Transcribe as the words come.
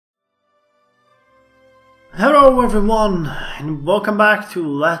Hello everyone, and welcome back to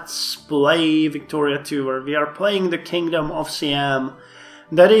Let's Play Victoria 2, where we are playing the Kingdom of Siam.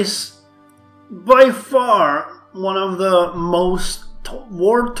 That is by far one of the most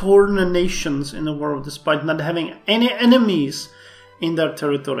war-torn nations in the world, despite not having any enemies in their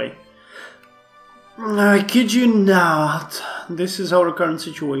territory. I kid you not, this is our current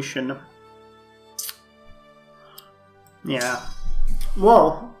situation. Yeah.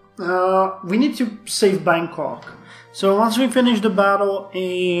 Well, we need to save Bangkok. So once we finish the battle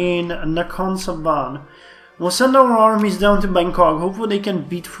in Nakhon Savan, we'll send our armies down to Bangkok. Hopefully they can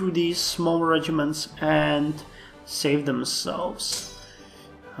beat through these small regiments and save themselves.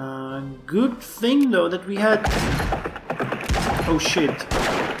 Good thing though that we had... Oh shit,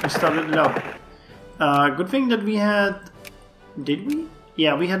 I started it up. Good thing that we had... Did we?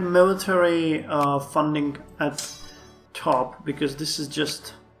 Yeah, we had military funding at top, because this is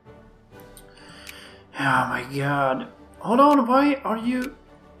just... Oh my god. Hold on, why are you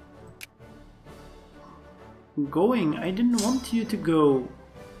going? I didn't want you to go.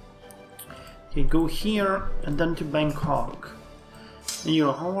 Okay, go here and then to Bangkok.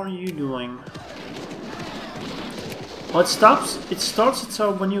 You, how are you doing? Well, it starts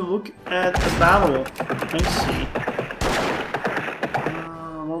itself when you look at the battle. I see.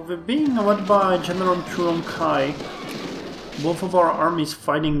 Well, we're being led by General Truong Kai. Both of our armies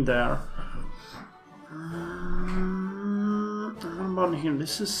fighting there. What about here?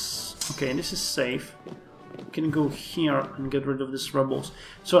 This is... Okay, this is safe. We can go here and get rid of these rebels.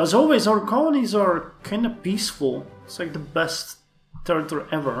 So as always, our colonies are kind of peaceful. It's like the best territory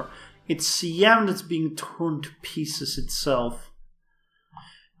ever. It's Siam that's being torn to pieces itself.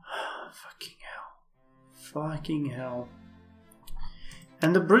 Fucking hell. Fucking hell.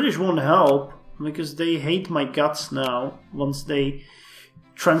 And the British won't help, because they hate my guts now, once they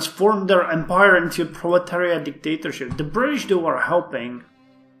transformed their empire into a proletariat dictatorship. The British, though, are helping.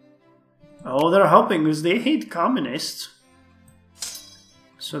 Oh, they're helping because they hate communists.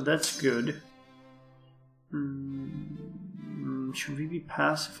 So that's good. Should we be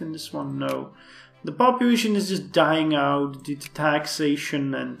passive in this one? No. The population is just dying out due to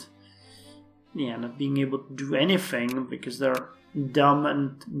taxation and... yeah, not being able to do anything because they're dumb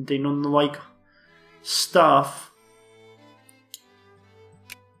and they don't like stuff.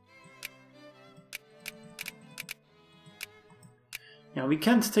 Yeah, we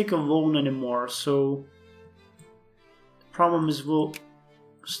can't take a loan anymore, so the problem is we'll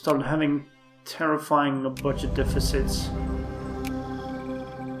start having terrifying budget deficits.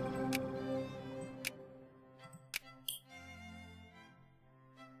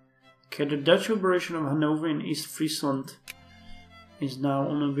 Okay, the Dutch liberation of Hanover in East Friesland is now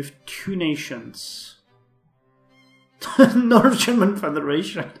only with 2 nations. North German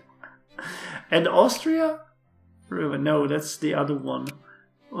Federation. And Austria? No, that's the other one.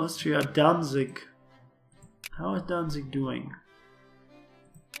 Austria, Danzig. How is Danzig doing?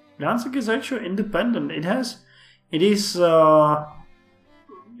 Danzig is actually independent. It is,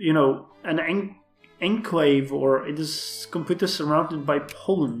 you know, an enclave, or it is completely surrounded by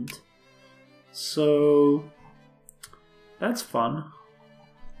Poland. So, that's fun.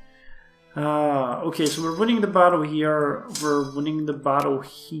 Okay, so we're winning the battle here. We're winning the battle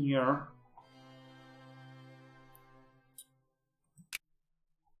here.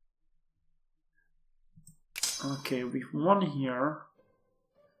 Okay, we've won here.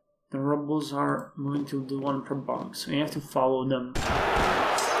 The rebels are moving to the one per box, so we have to follow them.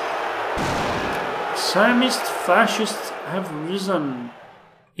 Siamese fascists have risen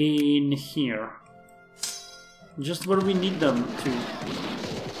in here. Just where we need them to.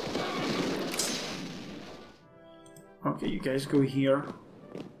 Okay, you guys go here.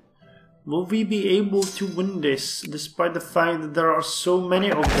 Will we be able to win this, despite the fact that there are so many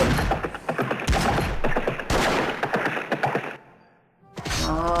of them?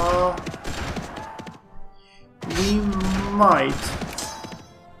 Might,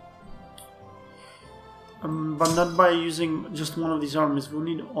 but not by using just one of these armies. We'll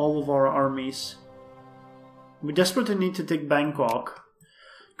need all of our armies. We desperately need to take Bangkok,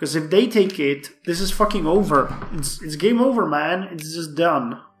 because if they take it, this is fucking over. It's game over, man. It's just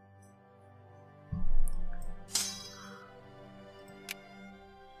done.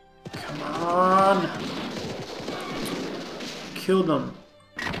 Come on, kill them.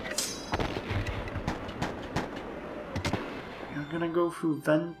 I'm gonna go through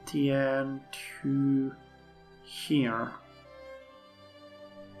Vientiane to here.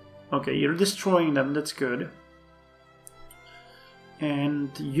 Okay, you're destroying them, that's good.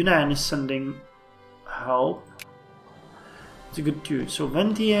 And Yunnan is sending help. It's a good too. So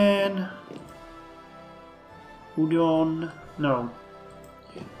Vientiane, Udon, no.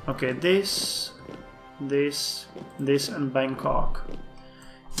 Okay, this, and Bangkok.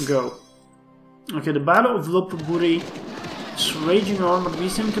 Go. Okay, the Battle of Lopburi is raging on, but we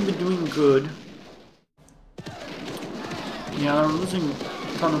seem to be doing good. Yeah, they're losing a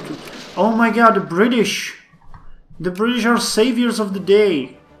ton of troops. Oh my god, the British! The British are saviors of the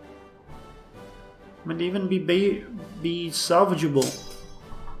day. Might even be salvageable.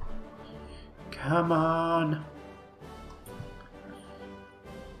 Come on.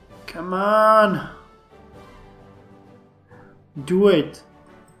 Come on. Do it.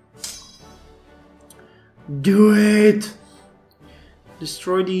 Do it.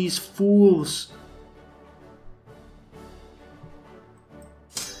 Destroy these fools.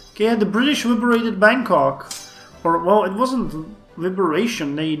 Okay, the British liberated Bangkok. Or, well, it wasn't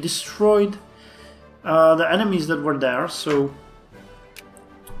liberation. They destroyed the enemies that were there, so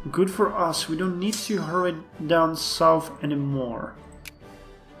good for us. We don't need to hurry down south anymore.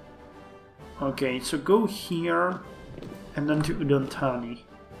 Okay, so go here and then to Udon Thani.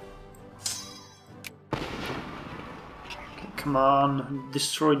 Okay, come on,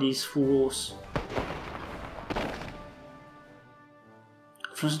 destroy these fools.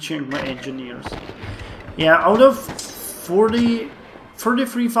 First check my engineers. Yeah, out of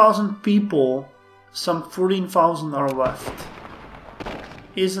 33,000 people, some 14,000 are left.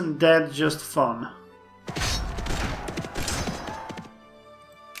 Isn't that just fun?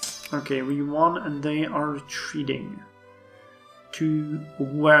 Okay, we won and they are retreating. To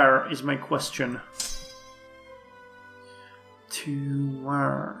where is my question? To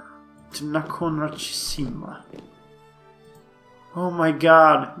where? To Nakhon Ratchasima. Oh my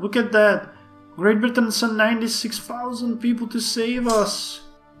god, look at that! Great Britain sent 96,000 people to save us!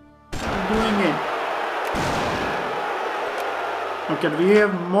 I'm doing it. Okay, we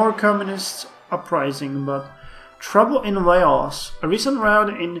have more communist uprising, but trouble in Laos. A recent rout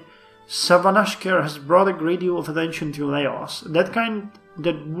in Savanashkar has brought a great deal of attention to Laos, that kind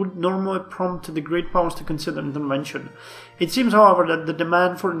that would normally prompt the great powers to consider intervention. It seems, however, that the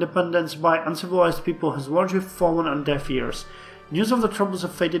demand for independence by uncivilized people has largely fallen on deaf ears. News of the troubles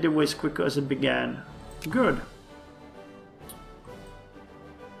have faded away as quickly as it began. Good.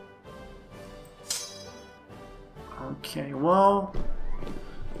 Okay, well,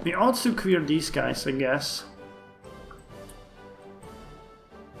 we ought to clear these guys, I guess.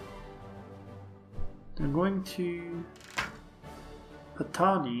 They're going to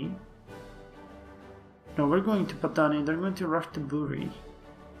Patani. No, we're going to Patani. They're going to Rachtapuri.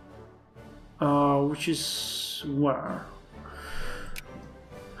 Which is where?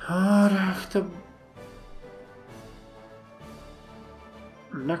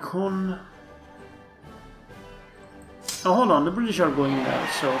 Nakhon. Oh, hold on, the British are going there,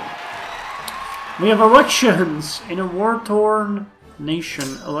 so we have elections in a war-torn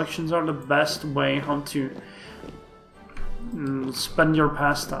nation. Elections are the best way how to spend your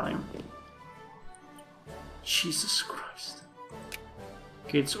pastime. Jesus Christ.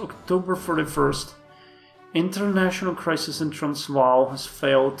 Okay, it's October 41st. International crisis in Transvaal has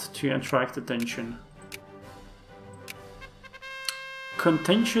failed to attract attention.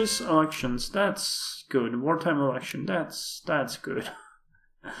 Contentious elections, that's good. Wartime election, that's good.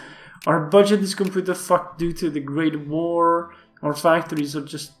 Our budget is completely fucked due to the Great War. Our factories are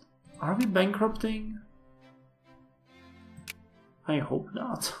just... Are we bankrupting? I hope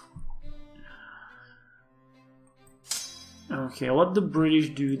not. Okay, let the British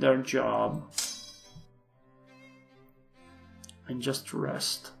do their job. And just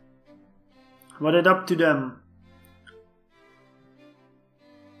rest. Let it up to them.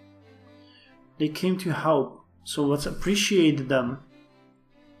 They came to help, so let's appreciate them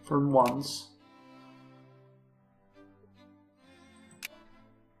for once.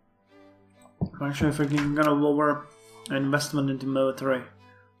 Actually, I think I'm gonna lower investment into military.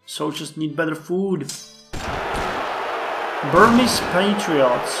 Soldiers need better food. Burmese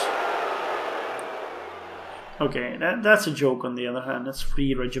patriots. Okay, that's a joke on the other hand. That's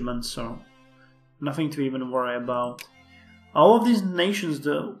 3 regiments, so nothing to even worry about. All of these nations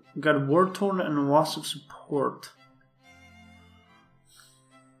though got war-torn and loss of support.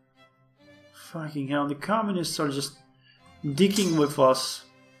 Fucking hell, the communists are just dicking with us.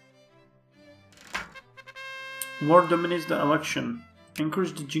 War dominates the election.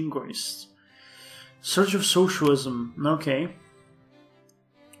 Encourage the jingoists. Search of socialism. Okay.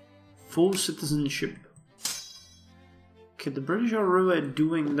 Full citizenship. Okay, the British are really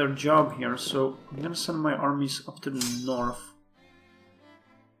doing their job here, so I'm gonna send my armies up to the north.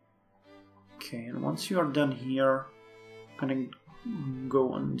 Okay, and once you are done here, I'm gonna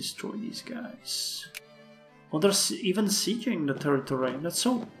go and destroy these guys. Well, they're even sieging the territory. That's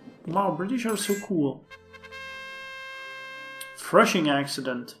so... Wow, British are so cool. Threshing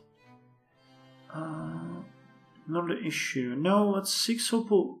accident. Another issue. No, let's seek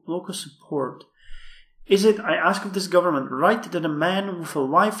local support. Is it, I ask of this government, right that a man with a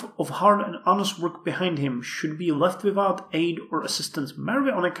life of hard and honest work behind him should be left without aid or assistance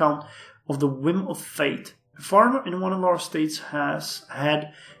merely on account of the whim of fate? A farmer in one of our states has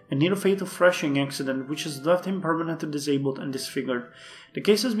had a near-fatal threshing accident which has left him permanently disabled and disfigured. The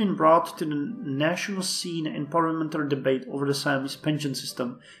case has been brought to the national scene in parliamentary debate over the Siamese pension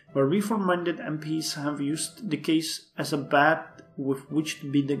system, where reform-minded MPs have used the case as a bat with which to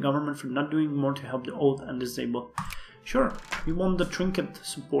beat the government for not doing more to help the old and disabled. Sure, we want the trinket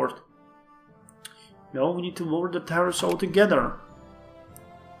support. No, we need to lower the tariffs altogether.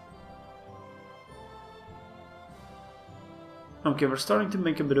 Okay, we're starting to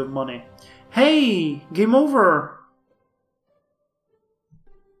make a bit of money. Hey! Game over!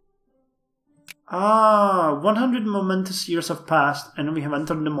 100 momentous years have passed and we have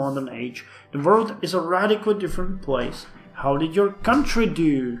entered the modern age. The world is a radically different place. How did your country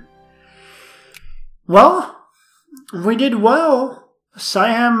do? Well, we did well.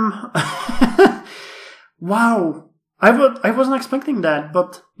 Siam... Wow. I wasn't expecting that,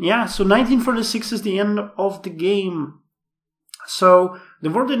 but yeah, so 1946 is the end of the game. So, the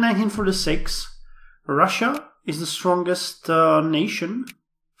world in 1946, Russia is the strongest nation,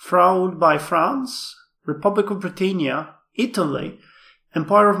 followed by France, Republic of Britannia, Italy,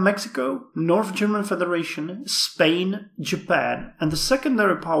 Empire of Mexico, North German Federation, Spain, Japan, and the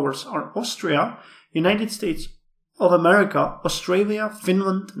secondary powers are Austria, United States of America, Australia,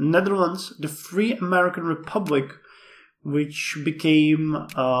 Finland, Netherlands, the Free American Republic, which became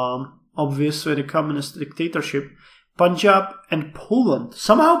obviously the communist dictatorship, Punjab, and Poland.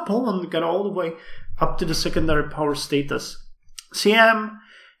 Somehow Poland got all the way up to the secondary power status. Siam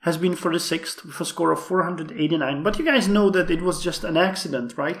has been 46th with a score of 489, but you guys know that it was just an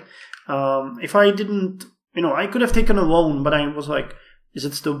accident, right? If I didn't, I could have taken a loan, but I was like, is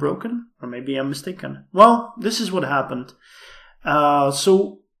it still broken? Or maybe I'm mistaken. Well, this is what happened.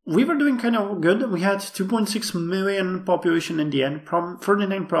 So we were doing kind of good. We had 2.6 million population in the end,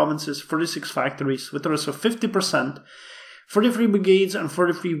 39 provinces, 46 factories, with a rest of 50%, 43 brigades and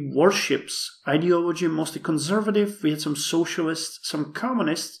 43 warships. Ideology mostly conservative. We had some socialists, some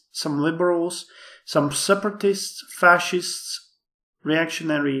communists, some liberals, some separatists, fascists,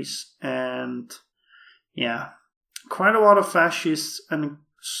 reactionaries, and yeah, quite a lot of fascists and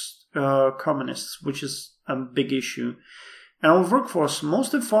communists, which is a big issue. And our workforce,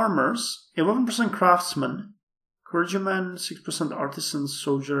 mostly farmers, 11% craftsmen, clergymen, 6% artisans,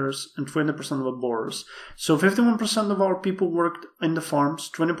 soldiers, and 20% laborers. So 51% of our people worked in the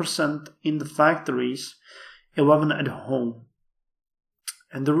farms, 20% in the factories, 11% at home.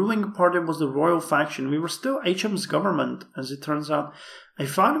 And the ruling party was the royal faction. We were still HM's government, as it turns out. I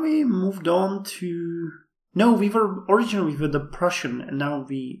thought we moved on to... No, we were originally with the Prussian, and now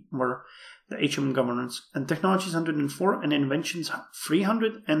we were the HM governance. And technology is 104, and inventions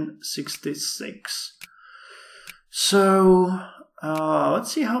 366. So,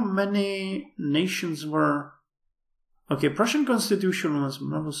 let's see how many nations were... Okay, Prussian constitution was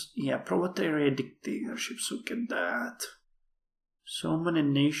proletariat dictatorships, look at that. So many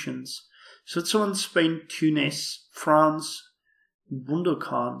nations. Switzerland, Spain, Tunis, France,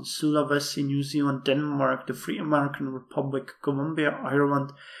 Bundelkhand, Sulawesi, New Zealand, Denmark, the Free American Republic, Colombia,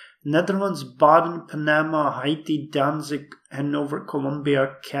 Ireland, Netherlands, Baden, Panama, Haiti, Danzig, Hanover,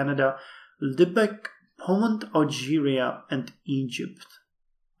 Colombia, Canada, Lubeck, Poland, Algeria, and Egypt.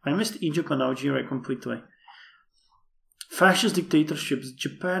 I missed Egypt and Algeria completely. Fascist dictatorships,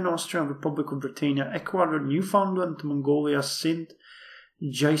 Japan, Austria, Republic of Britannia, Ecuador, Newfoundland, Mongolia, Sindh,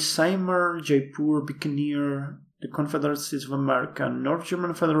 Jaisalmer, Jaipur, Bikaner, the Confederate States of America, North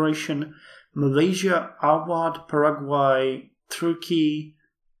German Federation, Malaysia, Awadh, Paraguay, Turkey,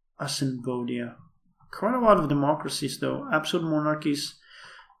 Cambodia. Quite a lot of democracies though, absolute monarchies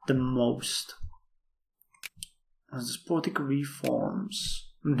the most. As political reforms.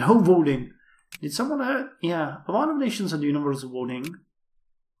 No voting. Did someone have... Yeah, a lot of nations had universal voting.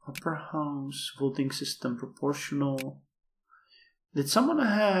 Upper house, voting system, proportional. Did someone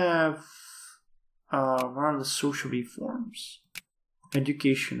have... what are the social reforms?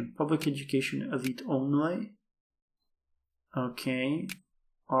 Education, public education, elite only. Okay.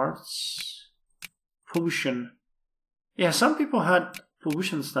 Arts. Pollution. Yeah, some people had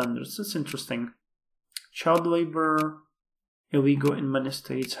pollution standards. That's interesting. Child labor, illegal in many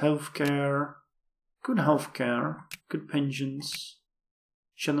states. Healthcare, good pensions,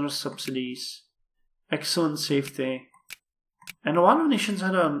 generous subsidies, excellent safety. And a lot of nations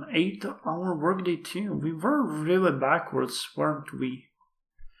had an 8-hour workday too. We were really backwards, weren't we?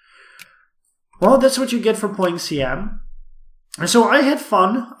 Well, that's what you get for playing Siam. And so I had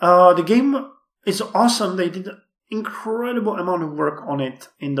fun. The game is awesome. They did an incredible amount of work on it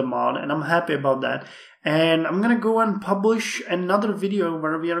in the mod, and I'm happy about that. And I'm gonna go and publish another video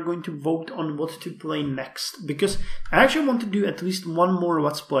where we are going to vote on what to play next, because I actually want to do at least one more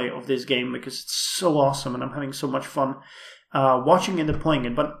Let's Play of this game because it's so awesome and I'm having so much fun watching it and playing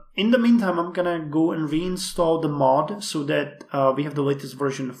it. But in the meantime, I'm gonna go and reinstall the mod so that we have the latest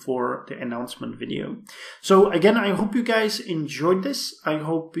version for the announcement video. So again, I hope you guys enjoyed this. I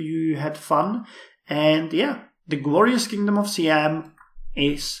hope you had fun. And yeah, the glorious kingdom of Siam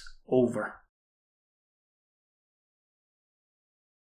is over.